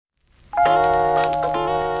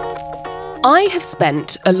I have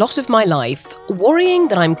spent a lot of my life worrying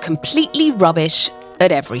that I'm completely rubbish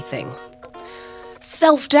at everything.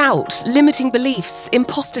 Self-doubt, limiting beliefs,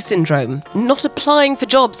 imposter syndrome, not applying for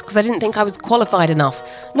jobs because I didn't think I was qualified enough,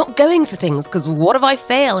 not going for things because what if I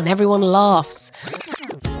fail and everyone laughs?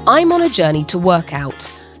 I'm on a journey to work out,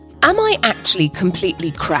 am I actually completely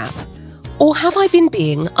crap? Or have I been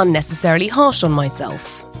being unnecessarily harsh on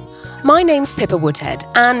myself? My name's Pippa Woodhead,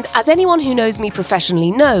 and as anyone who knows me professionally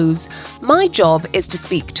knows, my job is to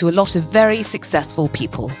speak to a lot of very successful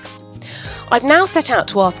people. I've now set out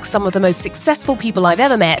to ask some of the most successful people I've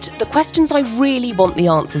ever met the questions I really want the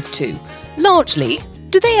answers to. Largely,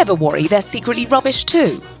 do they ever worry they're secretly rubbish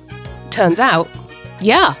too? Turns out,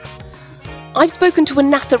 yeah. I've spoken to a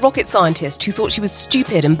NASA rocket scientist who thought she was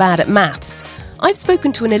stupid and bad at maths. I've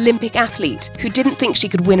spoken to an Olympic athlete who didn't think she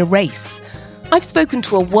could win a race. I've spoken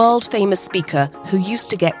to a world-famous speaker who used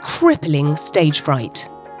to get crippling stage fright.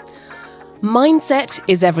 Mindset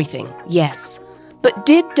is everything, yes. But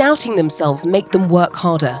did doubting themselves make them work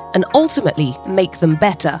harder and ultimately make them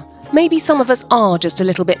better? Maybe some of us are just a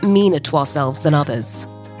little bit meaner to ourselves than others.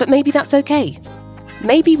 But maybe that's okay.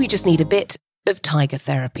 Maybe we just need a bit of tiger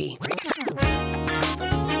therapy.